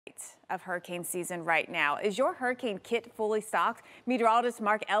height of hurricane season right now. Is your hurricane kit fully stocked? Meteorologist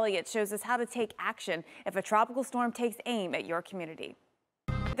Mark Elliott shows us how to take action if a tropical storm takes aim at your community.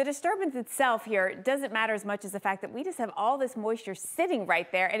 The disturbance itself here doesn't matter as much as the fact that we just have all this moisture sitting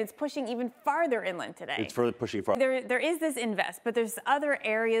right there, and it's pushing even farther inland today. It's further pushing farther. There is this invest, but there's other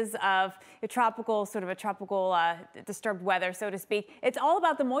areas of a tropical, disturbed weather, so to speak. It's all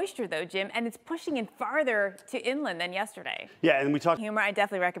about the moisture, though, Jim, and it's pushing in farther to inland than yesterday. Yeah, and we talked. Humor, I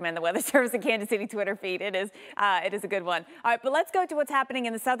definitely recommend the Weather Service in Kansas City Twitter feed. It is a good one. All right, but let's go to what's happening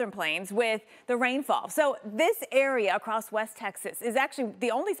in the southern plains with the rainfall. So this area across West Texas is actually the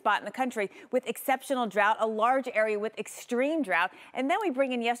only spot in the country with exceptional drought, a large area with extreme drought, and then we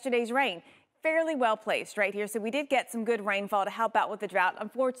bring in yesterday's rain. Fairly well placed right here. So we did get some good rainfall to help out with the drought.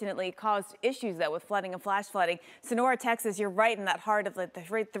 Unfortunately, it caused issues, though, with flooding and flash flooding. Sonora, Texas, you're right in that heart of the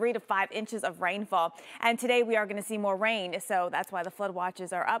 3 to 5 inches of rainfall. And today we are going to see more rain. So that's why the flood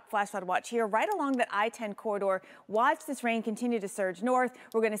watches are up. Flash flood watch here right along that I-10 corridor. Watch this rain continue to surge north.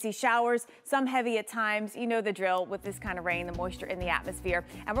 We're going to see showers, some heavy at times. You know the drill with this kind of rain, the moisture in the atmosphere.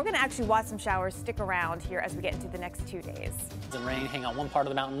 And we're going to actually watch some showers stick around here as we get into the next 2 days. The rain hang on one part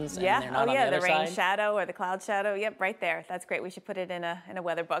of the mountains and yeah. they're not on the other the rain side. shadow or the cloud shadow. Yep, right there. That's great. We should put it in a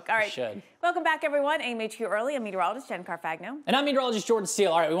weather book. All right. We should. Welcome back, everyone. AMHQ Early. I'm meteorologist Jen Carfagno. And I'm meteorologist Jordan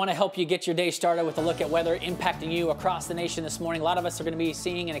Steele. All right, we want to help you get your day started with a look at weather impacting you across the nation this morning. A lot of us are going to be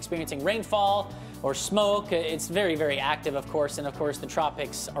seeing and experiencing rainfall or smoke. It's very, very active, of course. And of course, the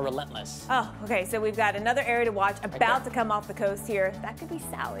tropics are relentless. Oh, okay. So we've got another area to watch about to come off the coast here. That could be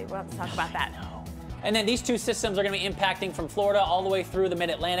Sally. We'll have to talk about that. And then these two systems are going to be impacting from Florida all the way through the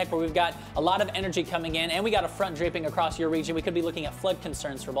mid-Atlantic, where we've got a lot of energy coming in, and we got a front draping across your region. We could be looking at flood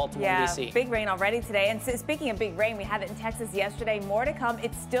concerns for Baltimore and D.C. Big rain already today. And so speaking of big rain, we had it in Texas yesterday. More to come.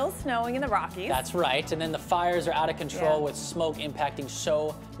 It's still snowing in the Rockies. That's right. And then the fires are out of control with smoke impacting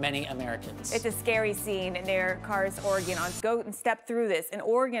so many Americans. It's a scary scene near Cars, Oregon. Go and step through this. In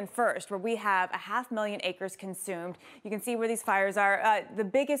Oregon first, where we have 500,000 acres consumed. You can see where these fires are. The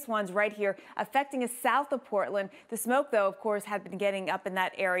biggest ones right here affecting us south of Portland. The smoke, though, of course, had been getting up in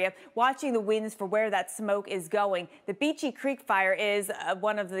that area. Watching the winds for where that smoke is going. The Beachy Creek fire is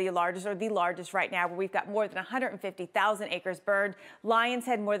one of the largest, or the largest right now, where we've got more than 150,000 acres burned. Lion's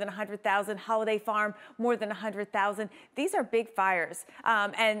Head, more than 100,000. Holiday Farm, more than 100,000. These are big fires.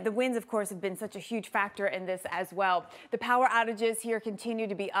 And the winds, of course, have been such a huge factor in this as well. The power outages here continue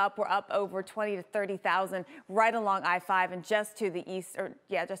to be up. We're up over 20 to 30,000 right along I-5 and just to the east,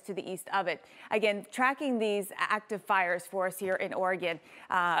 just to the east of it. Again, tracking these active fires for us here in Oregon,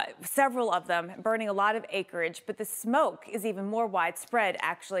 several of them burning a lot of acreage, but the smoke is even more widespread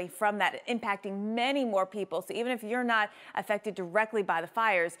actually from that, impacting many more people. So even if you're not affected directly by the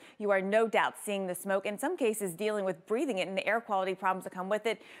fires, you are no doubt seeing the smoke, in some cases dealing with breathing it and the air quality problems that come with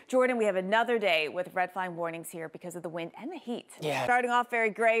it. Jordan, we have another day with red flag warnings here because of the wind and the heat. Yeah. Starting off very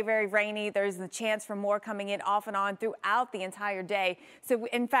gray, very rainy. There's the chance for more coming in off and on throughout the entire day. So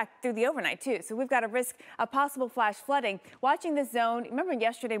in fact, through the overnight too. So we've got a risk of possible flash flooding. Watching this zone, remember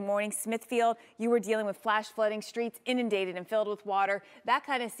yesterday morning, Smithfield, you were dealing with flash flooding, streets inundated and filled with water. That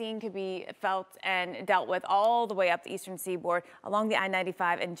kind of scene could be felt and dealt with all the way up the eastern seaboard, along the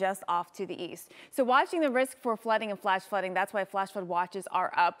I-95 and just off to the east. So watching the risk for flooding and flash flooding, that's why flash flood watches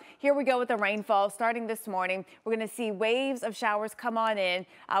are up. Here we go with the rainfall starting this morning. We're going to see waves of showers come on in.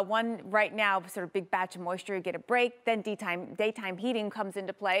 One right now, sort of big batch of moisture, you get a break, then daytime heating comes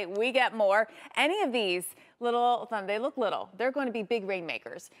into play. We get more. Any of these they look little. They're going to be big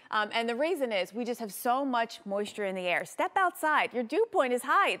rainmakers. And the reason is we just have so much moisture in the air. Step outside. Your dew point is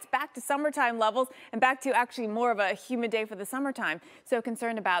high. It's back to summertime levels and back to actually more of a humid day for the summertime. So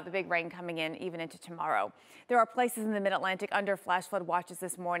concerned about the big rain coming in even into tomorrow. There are places in the mid-Atlantic under flash flood watches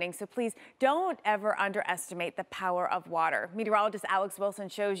this morning. So please don't ever underestimate the power of water. Meteorologist Alex Wilson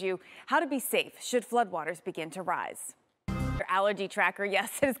shows you how to be safe should floodwaters begin to rise. Allergy tracker,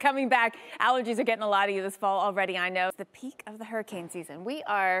 yes, it is coming back. Allergies are getting a lot of you this fall already, I know. It's the peak of the hurricane season. We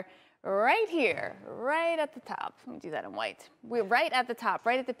are right here, right at the top. Let me do that in white. We're right at the top,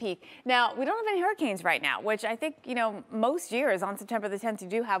 right at the peak. Now, we don't have any hurricanes right now, which I think, most years on September the 10th, you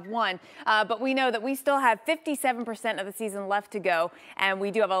do have one. But we know that we still have 57% of the season left to go, and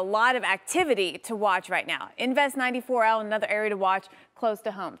we do have a lot of activity to watch right now. Invest 94L, another area to watch close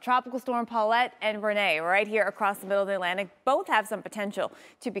to home. Tropical Storm Paulette and Renee right here across the middle of the Atlantic. Both have some potential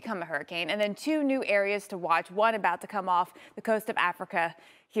to become a hurricane. And then two new areas to watch. One about to come off the coast of Africa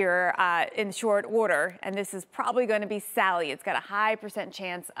here in short order, and this is probably going to be Sally. It's got a high %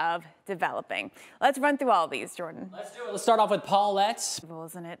 chance of developing. Let's run through all these, Jordan. Let's do it. Let's start off with Paulette.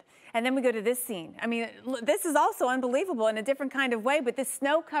 Isn't it? And then we go to this scene. I mean, this is also unbelievable in a different kind of way, but this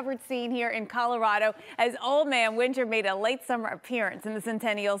snow-covered scene here in Colorado as Old Man Winter made a late summer appearance in the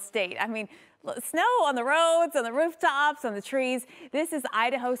Centennial State. I mean, snow on the roads, on the rooftops, on the trees. This is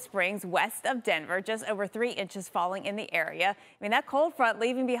Idaho Springs, west of Denver, just over 3 inches falling in the area. I mean, that cold front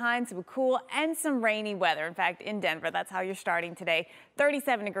leaving behind some cool and some rainy weather. In fact, in Denver, that's how you're starting today.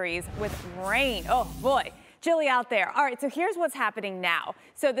 37 degrees with rain. Oh, boy. Chilly out there. All right, so here's what's happening now.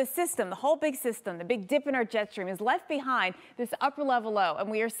 So the system, the whole big system, the big dip in our jet stream is left behind this upper level low,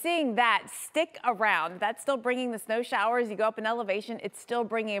 and we are seeing that stick around. That's still bringing the snow showers. You go up in elevation, it's still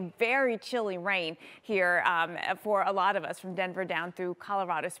bringing a very chilly rain here for a lot of us from Denver down through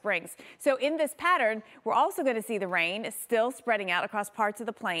Colorado Springs. So in this pattern, we're also going to see the rain still spreading out across parts of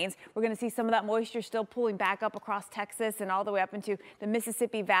the plains. We're going to see some of that moisture still pulling back up across Texas and all the way up into the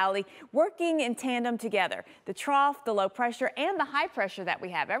Mississippi Valley, working in tandem together. The trough, the low pressure, and the high pressure that we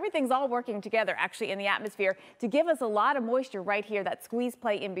have. Everything's all working together actually in the atmosphere to give us a lot of moisture right here, that squeeze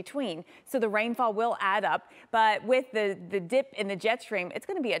plate in between. So the rainfall will add up, but with the dip in the jet stream, it's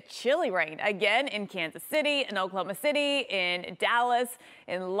going to be a chilly rain again in Kansas City, in Oklahoma City, in Dallas,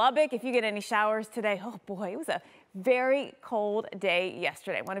 in Lubbock. If you get any showers today, oh boy, it was a very cold day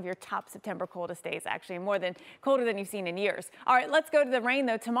yesterday. One of your top September coldest days, actually, colder than you've seen in years. All right, let's go to the rain,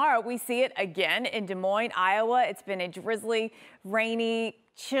 though. Tomorrow, we see it again in Des Moines, Iowa. It's been a drizzly, rainy,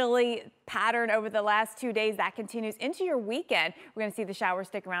 chilly pattern over the last 2 days. That continues into your weekend. We're going to see the showers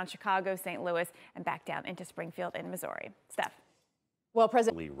stick around Chicago, St. Louis, and back down into Springfield and Missouri. Steph. Well,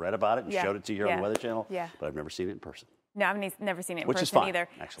 President, we read about it and showed it to you here on the Weather Channel, but I've never seen it in person. No, I've never seen it in Which person is fine, either.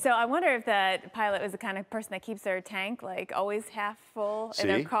 actually. So I wonder if the pilot was the kind of person that keeps their tank like always half full in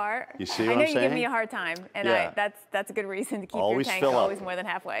their car. You see I what know I'm you saying? give me a hard time, and that's a good reason to keep Always your tank fill up. always more than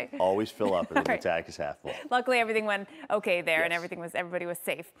halfway. Always fill up, and the tank is half full. Luckily, everything went okay there, and everybody was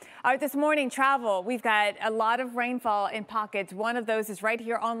safe. All right, this morning travel. We've got a lot of rainfall in pockets. One of those is right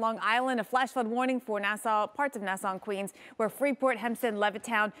here on Long Island. A flash flood warning for Nassau, parts of Nassau and Queens, where Freeport, Hempstead,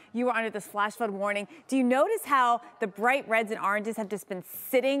 Levittown, you are under this flash flood warning. Do you notice how the bright reds and oranges have just been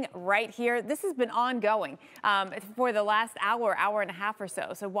sitting right here? This has been ongoing for the last hour and a half or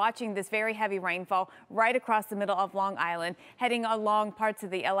so. So watching this very heavy rainfall right across the middle of Long Island, heading along parts of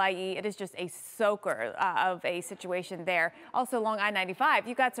the LIE. It is just a soaker of a situation there. Also along I-95,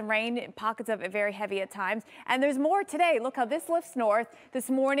 you've got some rain, pockets of it very heavy at times. And there's more today. Look how this lifts north. This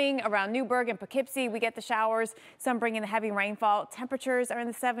morning around Newburgh and Poughkeepsie, we get the showers, some bringing the heavy rainfall. Temperatures are in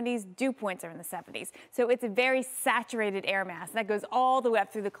the 70s. Dew points are in the 70s. So it's a very saturated air mass. And that goes all the way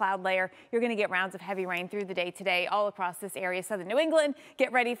up through the cloud layer. You're going to get rounds of heavy rain through the day today all across this area. Southern New England,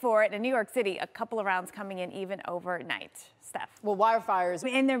 get ready for it. In New York City, a couple of rounds coming in even overnight. Steph. Well, wildfires.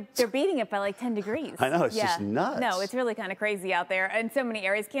 And they're beating it by like 10 degrees. I know, it's just nuts. No, it's really kind of crazy out there in so many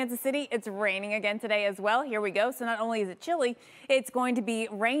areas. Kansas City, it's raining again today as well. Here we go. So not only is it chilly, it's going to be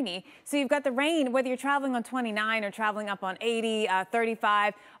rainy. So you've got the rain, whether you're traveling on 29 or traveling up on 80,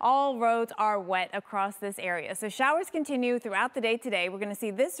 35, all roads are wet across this area. So showers continue throughout the day today. We're going to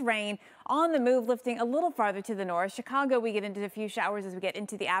see this rain on the move, lifting a little farther to the north. Chicago, we get into a few showers as we get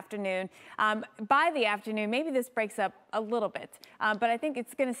into the afternoon. By the afternoon, maybe this breaks up a little bit, but I think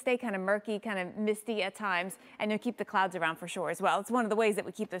it's going to stay kind of murky, kind of misty at times, and you'll keep the clouds around for sure as well. It's one of the ways that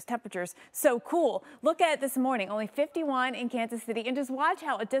we keep those temperatures so cool. Look at this morning, only 51 in Kansas City, and just watch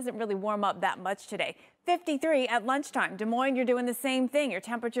how it doesn't really warm up that much today. 53 at lunchtime. Des Moines, you're doing the same thing. Your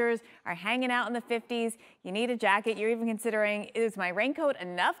temperatures are hanging out in the 50s. You need a jacket. You're even considering, is my raincoat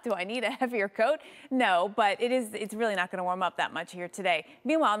enough? Do I need a heavier coat? No, but it's really not going to warm up that much here today.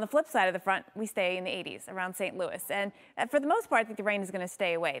 Meanwhile, on the flip side of the front, we stay in the 80s around St. Louis. And for the most part, I think the rain is going to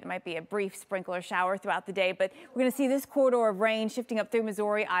stay away. There might be a brief sprinkle or shower throughout the day, but we're going to see this corridor of rain shifting up through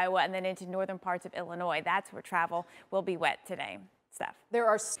Missouri, Iowa, and then into northern parts of Illinois. That's where travel will be wet today. Steph.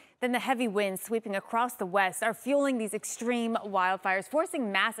 Then the heavy winds sweeping across the west are fueling these extreme wildfires,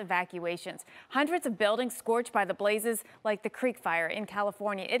 forcing mass evacuations. Hundreds of buildings scorched by the blazes, like the Creek Fire in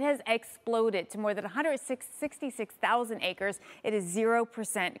California. It has exploded to more than 166,000 acres. It is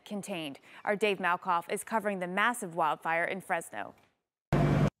 0% contained. Our Dave Malkoff is covering the massive wildfire in Fresno.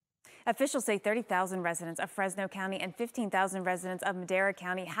 Officials say 30,000 residents of Fresno County and 15,000 residents of Madera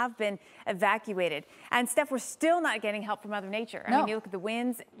County have been evacuated. And Steph, we're still not getting help from Mother Nature. I mean, you look at the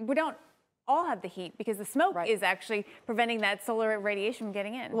winds. We don't all have the heat because the smoke is actually preventing that solar radiation from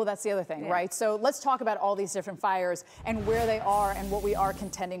getting in. Well, that's the other thing, right? So let's talk about all these different fires and where they are and what we are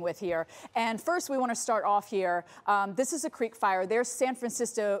contending with here. And first, we want to start off here. This is a creek fire. There's San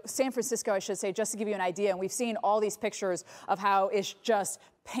Francisco, I should say, just to give you an idea. And we've seen all these pictures of how it's just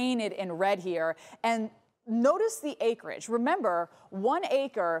painted in red here. And notice the acreage. Remember, 1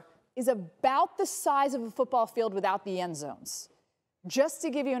 acre is about the size of a football field without the end zones. Just to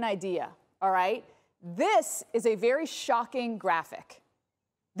give you an idea, all right? This is a very shocking graphic.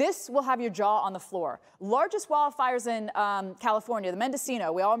 This will have your jaw on the floor. Largest wildfires in California, the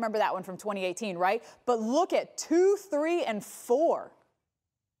Mendocino, we all remember that one from 2018, right? But look at 2, 3, and 4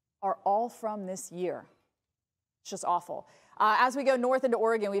 are all from this year. It's just awful. As we go north into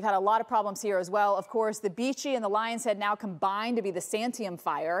Oregon, we've had a lot of problems here as well. Of course, the Beachy and the Lion's Head now combined to be the Santiam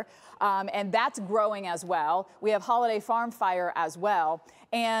fire, and that's growing as well. We have Holiday Farm fire as well.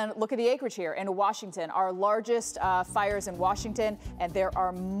 And look at the acreage here in Washington, our largest fires in Washington, and there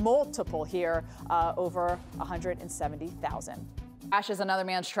are multiple here, over 170,000. Ash is another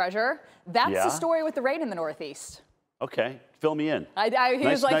man's treasure. That's the story with the rain in the Northeast. Okay, fill me in.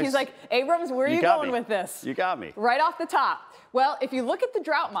 He's like, Abrams, where are you going with this? You got me. Right off the top. Well, if you look at the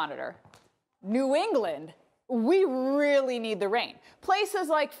drought monitor, New England, we really need the rain. Places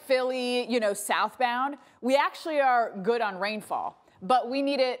like Philly, you know, southbound, we actually are good on rainfall, but we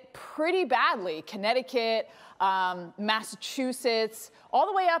need it pretty badly. Connecticut, Massachusetts, all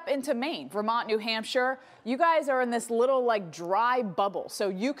the way up into Maine, Vermont, New Hampshire. You guys are in this little like dry bubble, so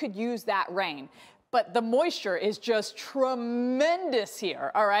you could use that rain. But the moisture is just tremendous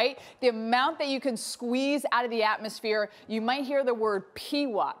here, all right? The amount that you can squeeze out of the atmosphere, you might hear the word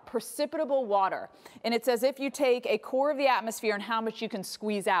PWAT, precipitable water. And it's as if you take a core of the atmosphere and how much you can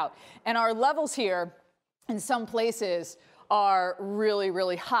squeeze out. And our levels here in some places are really,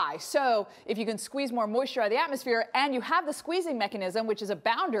 really high. So if you can squeeze more moisture out of the atmosphere and you have the squeezing mechanism, which is a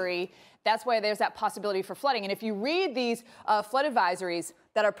boundary, that's why there's that possibility for flooding. And if you read these flood advisories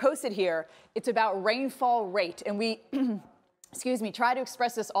that are posted here, it's about rainfall rate. And we, excuse me, try to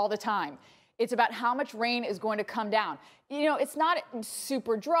express this all the time. It's about how much rain is going to come down. You know, it's not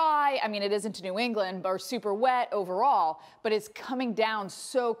super dry. I mean, it isn't New England, or super wet overall, but it's coming down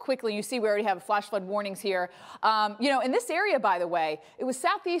so quickly. You see, we already have flash flood warnings here. You know, in this area, by the way, it was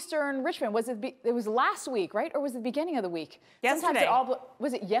southeastern Richmond. It was last week, right? Or was it the beginning of the week? Yesterday.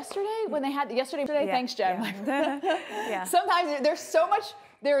 Was it yesterday when they had yesterday? Yeah. Thanks, Jen. Yeah. Yeah. Sometimes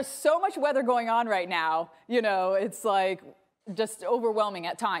there's so much weather going on right now. You know, it's like just overwhelming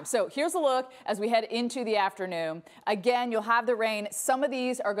at times. So here's a look as we head into the afternoon. Again, you'll have the rain. Some of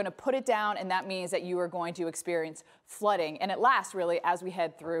these are going to put it down, and that means that you are going to experience flooding. And it lasts really as we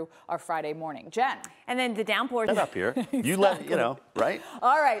head through our Friday morning. Jen. And then the downpours. Get up here. You let, you know, right?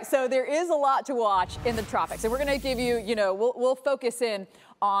 All right. So there is a lot to watch in the tropics. And we're going to give you, you know, we'll focus in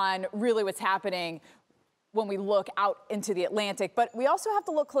on really what's happening when we look out into the Atlantic. But we also have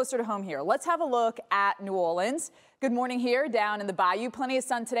to look closer to home here. Let's have a look at New Orleans. Good morning here down in the bayou. Plenty of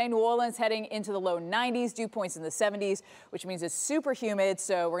sun today. New Orleans heading into the low 90s, dew points in the 70s, which means it's super humid.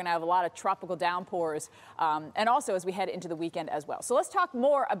 So we're going to have a lot of tropical downpours and also as we head into the weekend as well. So let's talk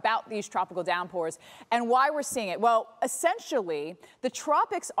more about these tropical downpours and why we're seeing it. Well, essentially, the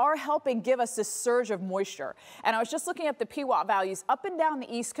tropics are helping give us this surge of moisture. And I was just looking at the PWAT values up and down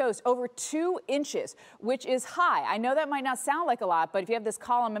the East Coast, over 2 inches, which is high. I know that might not sound like a lot, but if you have this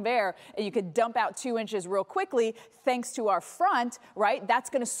column of air and you could dump out 2 inches real quickly, thanks to our front, right, that's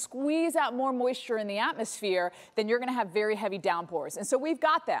going to squeeze out more moisture in the atmosphere, then you're going to have very heavy downpours. And so we've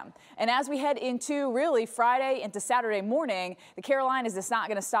got them. And as we head into really Friday into Saturday morning, the Carolinas is not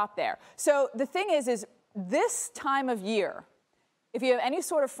going to stop there. So the thing is this time of year, if you have any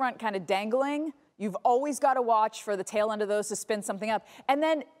sort of front kind of dangling, you've always got to watch for the tail end of those to spin something up. And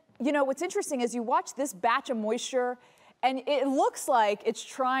then, you know, what's interesting is you watch this batch of moisture, and it looks like it's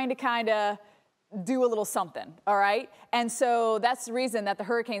trying to kind of do a little something, all right? And so that's the reason that the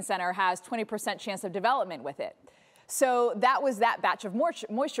Hurricane Center has 20% chance of development with it. So that was that batch of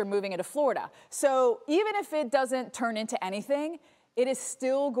moisture moving into Florida. So even if it doesn't turn into anything, it is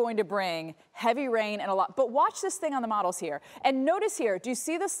still going to bring heavy rain and a lot. But watch this thing on the models here. And notice here, do you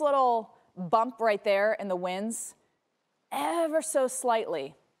see this little bump right there in the winds? Ever so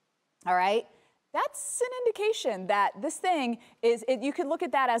slightly, all right? that's an indication that this thing is, you could look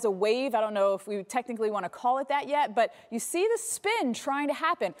at that as a wave. I don't know if we technically want to call it that yet, but you see the spin trying to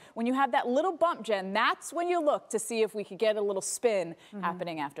happen. When you have that little bump, Jen, that's when you look to see if we could get a little spin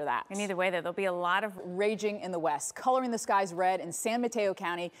happening after that. And either way, there'll be a lot of raging in the west, coloring the skies red in San Mateo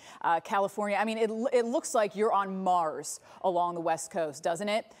County, California. I mean, it looks like you're on Mars along the west coast, doesn't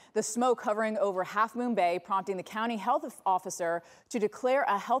it? The smoke hovering over Half Moon Bay, prompting the county health officer to declare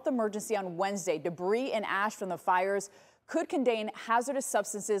a health emergency on Wednesday. Debris and ash from the fires could contain hazardous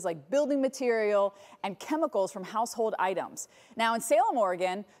substances like building material and chemicals from household items. Now in Salem,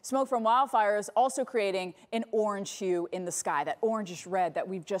 Oregon, smoke from wildfires also creating an orange hue in the sky, that orangish red that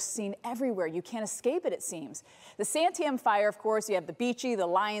we've just seen everywhere. You can't escape it, it seems. The Santiam fire, of course, you have the Beachy, the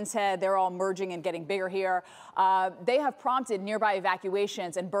Lion's Head, they're all merging and getting bigger here. They have prompted nearby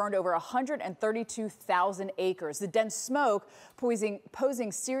evacuations and burned over 132,000 acres. The dense smoke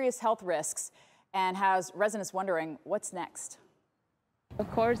posing serious health risks and has residents wondering what's next. Of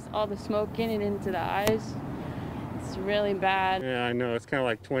course, all the smoke getting into the eyes, it's really bad. Yeah, I know, it's kind of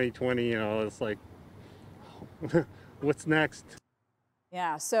like 2020, you know, it's like, what's next?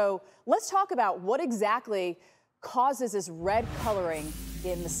 Yeah, so let's talk about what exactly causes this red coloring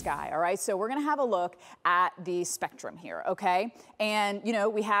in the sky. All right, so we're gonna have a look at the spectrum here, okay? And you know,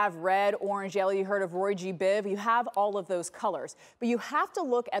 we have red, orange, yellow. You heard of Roy G. Biv. You have all of those colors, but you have to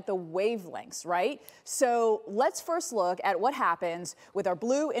look at the wavelengths, right? So let's first look at what happens with our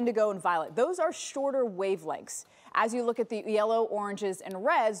blue, indigo, and violet. Those are shorter wavelengths. As you look at the yellow, oranges, and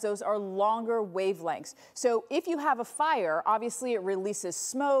reds, those are longer wavelengths. So if you have a fire, obviously it releases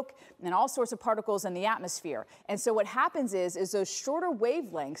smoke and all sorts of particles in the atmosphere. And so what happens is those shorter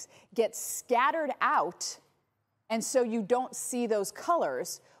wavelengths get scattered out, and so you don't see those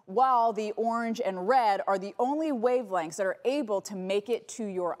colors, while the orange and red are the only wavelengths that are able to make it to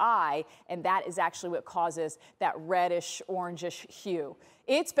your eye, and that is actually what causes that reddish, orangish hue.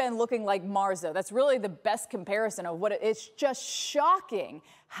 It's been looking like Mars, though. That's really the best comparison of what it's just shocking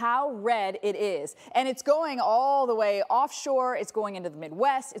how red it is. And it's going all the way offshore. It's going into the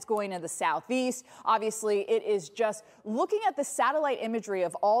Midwest. It's going into the Southeast. Obviously, it is just looking at the satellite imagery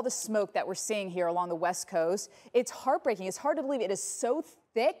of all the smoke that we're seeing here along the West Coast. It's heartbreaking. It's hard to believe it is so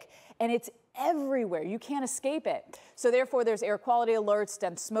thick and it's everywhere. You can't escape it. So therefore, there's air quality alerts,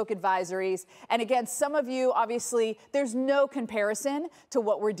 dense smoke advisories. And again, some of you, obviously, there's no comparison to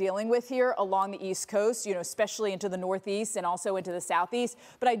what we're dealing with here along the East Coast, you know, especially into the Northeast and also into the Southeast.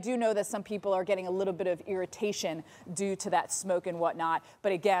 But I do know that some people are getting a little bit of irritation due to that smoke and whatnot.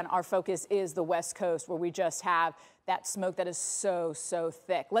 But again, our focus is the West Coast, where we just have that smoke that is so, so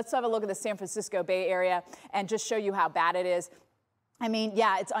thick. Let's have a look at the San Francisco Bay Area and just show you how bad it is. I mean,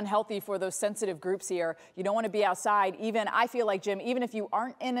 yeah, it's unhealthy for those sensitive groups here. You don't want to be outside. Even, I feel like, Jim, even if you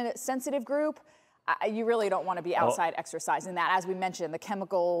aren't in a sensitive group, you really don't want to be outside exercising that. As we mentioned, the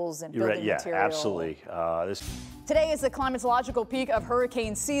chemicals and building material. Yeah, absolutely. Today is the climatological peak of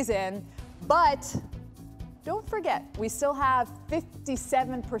hurricane season, but don't forget, we still have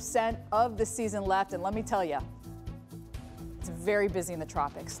 57% of the season left. And let me tell you, it's very busy in the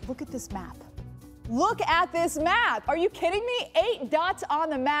tropics. Look at this map. Look at this map. Are you kidding me? 8 dots on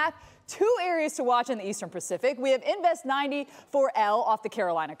the map. 2 areas to watch in the Eastern Pacific. We have Invest 94L off the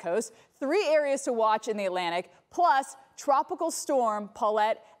Carolina coast. 3 areas to watch in the Atlantic, plus Tropical Storm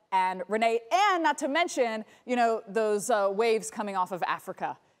Paulette and Renee, and not to mention, you know, those waves coming off of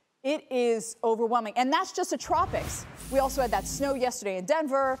Africa. It is overwhelming, and that's just the tropics. We also had that snow yesterday in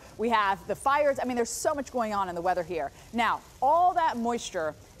Denver. We have the fires. I mean, there's so much going on in the weather here. Now, all that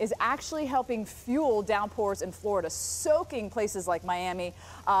moisture is actually helping fuel downpours in Florida, soaking places like Miami.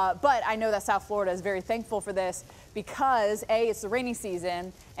 But I know that South Florida is very thankful for this because A, it's the rainy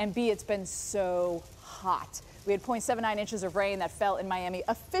season, and B, it's been so hot. We had 0.79 inches of rain that fell in Miami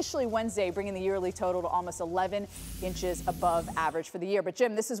officially Wednesday, bringing the yearly total to almost 11 inches above average for the year. But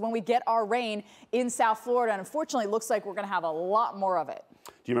Jim, this is when we get our rain in South Florida, and unfortunately, it looks like we're going to have a lot more of it.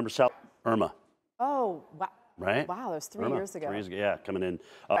 Do you remember Irma? Oh, wow. Right? Wow, that was 3 Irma, years ago. 3 years ago, yeah, coming in.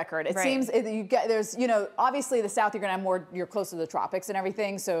 Record. It seems there's, you know, obviously the South, you're going to have more, you're close to the tropics and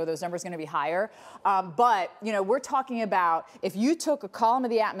everything, so those numbers are going to be higher. But, you know, we're talking about if you took a column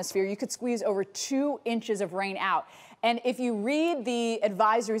of the atmosphere, you could squeeze over 2 inches of rain out. And if you read the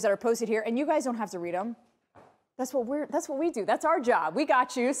advisories that are posted here, and you guys don't have to read them, that's what we do. That's our job. We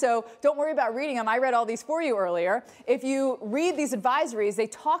got you, so don't worry about reading them. I read all these for you earlier. If you read these advisories, they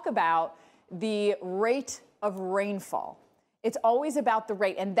talk about the rate of rainfall. It's always about the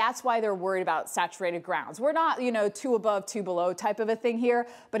rate, and that's why they're worried about saturated grounds. We're not, 2 above, 2 below type of a thing here,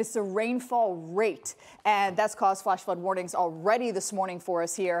 but it's the rainfall rate, and that's caused flash flood warnings already this morning for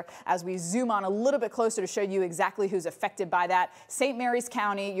us here as we zoom on a little bit closer to show you exactly who's affected by that. St. Mary's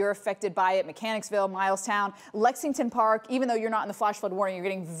County, you're affected by it. Mechanicsville, Milestown, Lexington Park, even though you're not in the flash flood warning, you're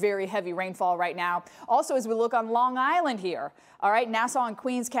getting very heavy rainfall right now. Also, as we look on Long Island here, all right, Nassau and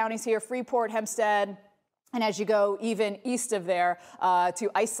Queens counties here, Freeport, Hempstead, and as you go even east of there to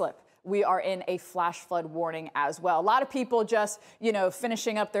Islip, we are in a flash flood warning as well. A lot of people just,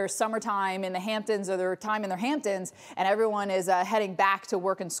 finishing up their summertime in the Hamptons or their time in their Hamptons, and everyone is heading back to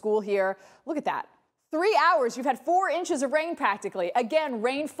work and school here. Look at that. 3 hours, you've had 4 inches of rain practically. Again,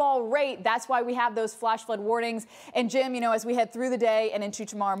 rainfall rate, that's why we have those flash flood warnings. And Jim, as we head through the day and into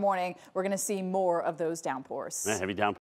tomorrow morning, we're going to see more of those downpours. Heavy downpours.